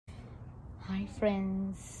Hi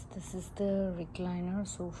friends, this is the recliner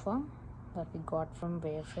sofa that we got from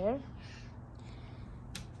Wayfair.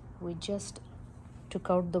 We just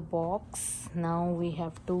took out the box. Now we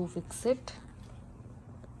have to fix it.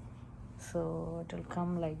 So it will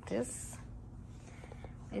come like this.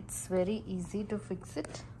 It's very easy to fix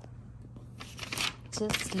it.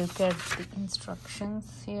 Just look at the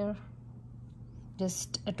instructions here.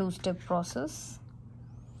 Just a two-step process.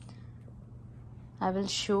 I will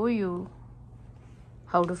show you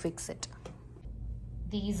how to fix it.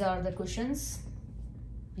 These are the cushions.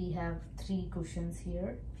 We have 3 cushions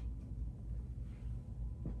here,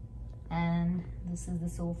 and this is the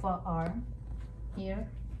sofa arm here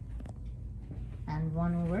and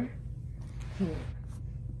one over here.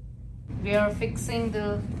 We are fixing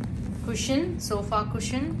the cushion, sofa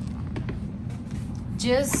cushion.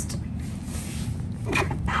 Just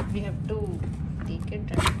we have to take it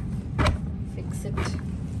and fix it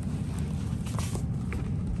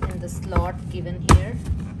in the slot given here.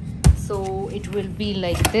 So it will be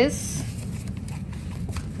like this,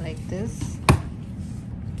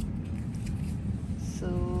 so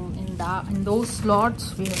in those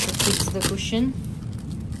slots we have to fix the cushion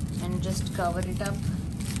and just cover it up.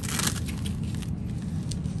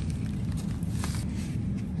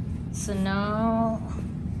 So now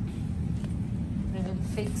we will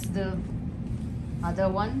fix the other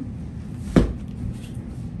one.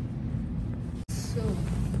 So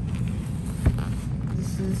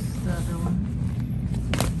this is the other one.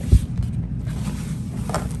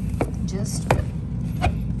 Just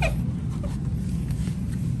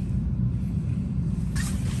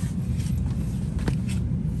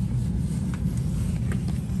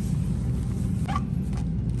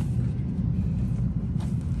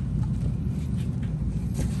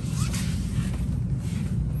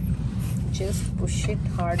push it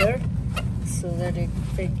harder so that it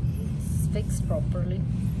is fixed properly.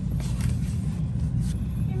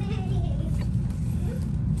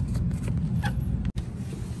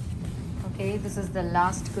 Okay, this is the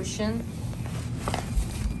last cushion.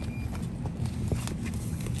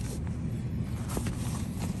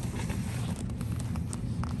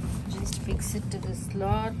 Just fix it to the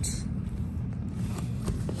slot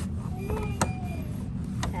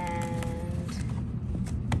and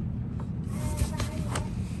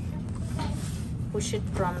push it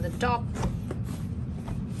from the top.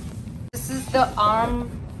 This is the arm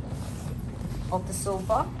of the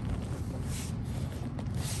sofa.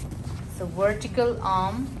 The vertical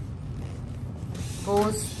arm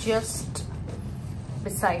goes just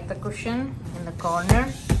beside the cushion in the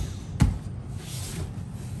corner,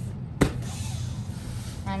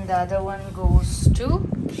 and the other one goes to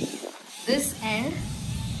this end.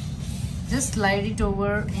 Just slide it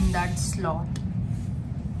over in that slot.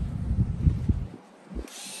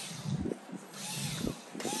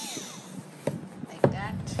 Like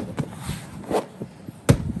that.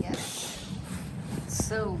 Yes.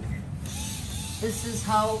 So this is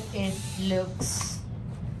how it looks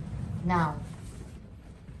now.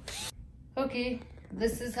 Okay,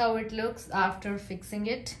 this is how it looks after fixing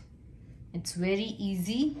it. It's very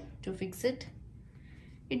easy to fix it.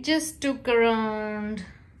 It just took around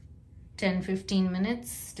 10-15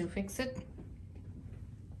 minutes to fix it.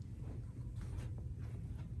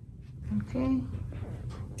 Okay.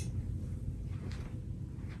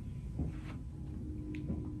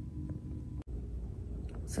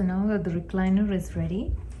 So now that the recliner is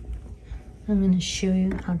ready, I'm going to show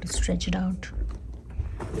you how to stretch it out.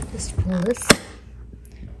 Just pull this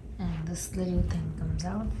and this little thing comes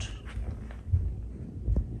out.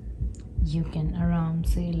 You can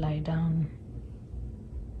say lie down,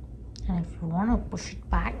 and if you want to push it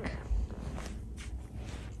back,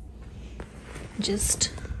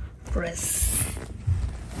 just press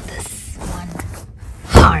this one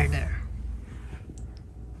harder.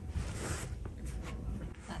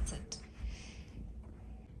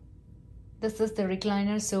 This is the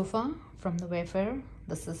recliner sofa from the Wayfair.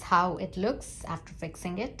 This is how it looks after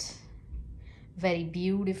fixing it. Very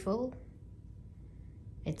beautiful.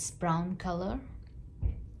 It's brown color.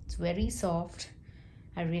 It's very soft.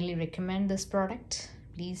 I really recommend this product.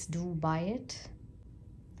 Please do buy it.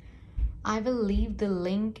 I will leave the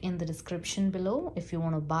link in the description below if you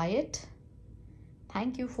want to buy it.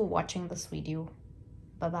 Thank you for watching this video.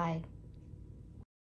 Bye-bye.